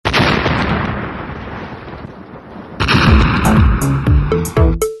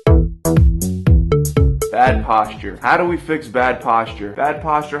Bad posture. How do we fix bad posture? Bad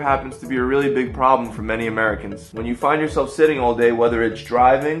posture happens to be a really big problem for many Americans. When you find yourself sitting all day, whether it's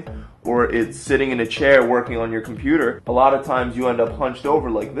driving or it's sitting in a chair working on your computer, a lot of times you end up hunched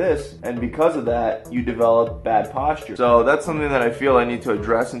over like this, and because of that, you develop bad posture. So that's something that I feel I need to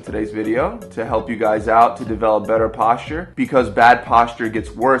address in today's video to help you guys out to develop better posture, because bad posture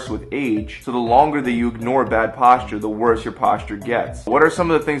gets worse with age. So the longer that you ignore bad posture, the worse your posture gets. What are some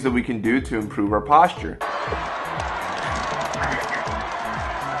of the things that we can do to improve our posture?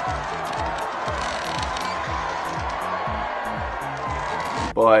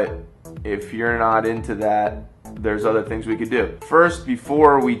 But if you're not into that, there's other things we could do. First,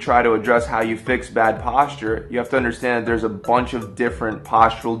 before we try to address how you fix bad posture, you have to understand that there's a bunch of different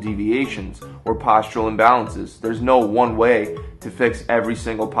postural deviations or postural imbalances. There's no one way to fix every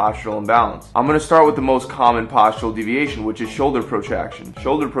single postural imbalance. I'm going to start with the most common postural deviation, which is shoulder protraction.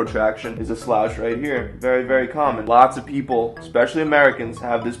 Shoulder protraction is a slouch right here. Very, very common. Lots of people, especially Americans,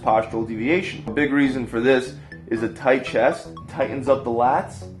 have this postural deviation. A big reason for this is a tight chest, tightens up the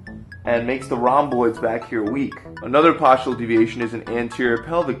lats, and makes the rhomboids back here weak. Another postural deviation is an anterior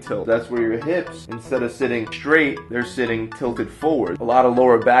pelvic tilt. That's where your hips, instead of sitting straight, they're sitting tilted forward. A lot of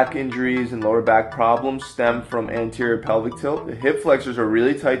lower back injuries and lower back problems stem from anterior pelvic tilt. The hip flexors are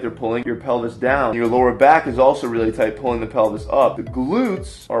really tight, they're pulling your pelvis down. Your lower back is also really tight, pulling the pelvis up. The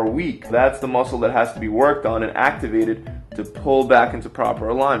glutes are weak. That's the muscle that has to be worked on and activated to pull back into proper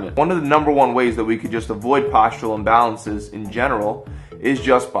alignment. One of the number one ways that we could just avoid postural imbalances in general is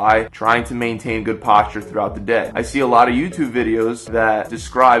just by trying to maintain good posture throughout the day. I see a lot of YouTube videos that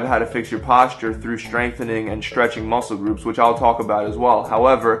describe how to fix your posture through strengthening and stretching muscle groups, which I'll talk about as well.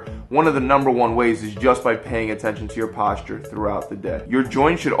 However, one of the number one ways is just by paying attention to your posture throughout the day. Your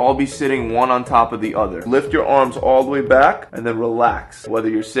joints should all be sitting one on top of the other. Lift your arms all the way back and then relax. Whether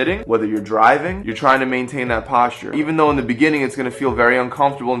you're sitting, whether you're driving, you're trying to maintain that posture. Even though in the beginning it's going to feel very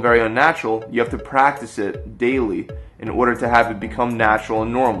uncomfortable and very unnatural, you have to practice it daily in order to have it become natural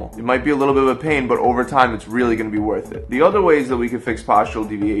and normal. It might be a little bit of a pain, but over time it's really going to be worth it. The other ways that we can fix postural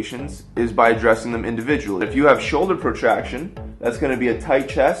deviations is by addressing them individually. If you have shoulder protraction, that's going to be a tight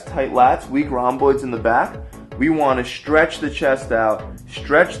chest, tight lats, weak rhomboids in the back. We want to stretch the chest out,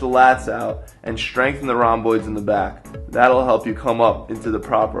 stretch the lats out, and strengthen the rhomboids in the back. That'll help you come up into the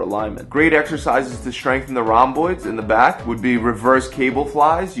proper alignment. Great exercises to strengthen the rhomboids in the back would be reverse cable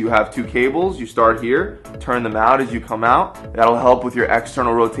flies. You have two cables, you start here, turn them out as you come out. That'll help with your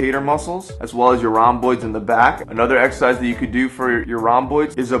external rotator muscles as well as your rhomboids in the back. Another exercise that you could do for your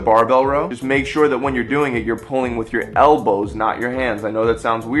rhomboids is a barbell row. Just make sure that when you're doing it, you're pulling with your elbows, not your hands. I know that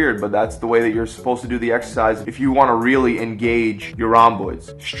sounds weird, but that's the way that you're supposed to do the exercise if you want to really engage your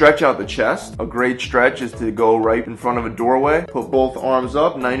rhomboids. Stretch out the chest. A great stretch is to go right in front of a doorway, put both arms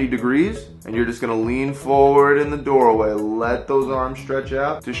up 90 degrees, and you're just going to lean forward in the doorway. Let those arms stretch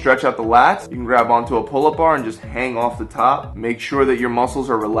out. To stretch out the lats, you can grab onto a pull-up bar and just hang off the top. Make sure that your muscles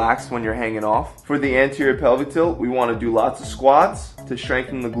are relaxed when you're hanging off. For the anterior pelvic tilt, we want to do lots of squats to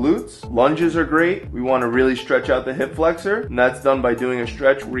strengthen the glutes. Lunges are great. We want to really stretch out the hip flexor, and that's done by doing a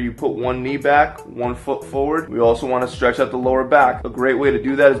stretch where you put one knee back, one foot forward. We also want to stretch out the lower back. A great way to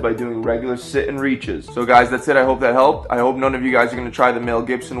do that is by doing regular sit and reaches. So guys, that's it. I hope that helped. I hope none of you guys are going to try the Mel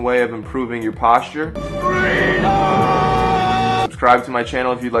Gibson way of improving your posture. Subscribe to my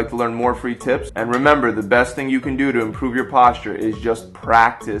channel if you'd like to learn more free tips. And remember, the best thing you can do to improve your posture is just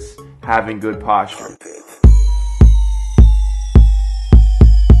practice having good posture.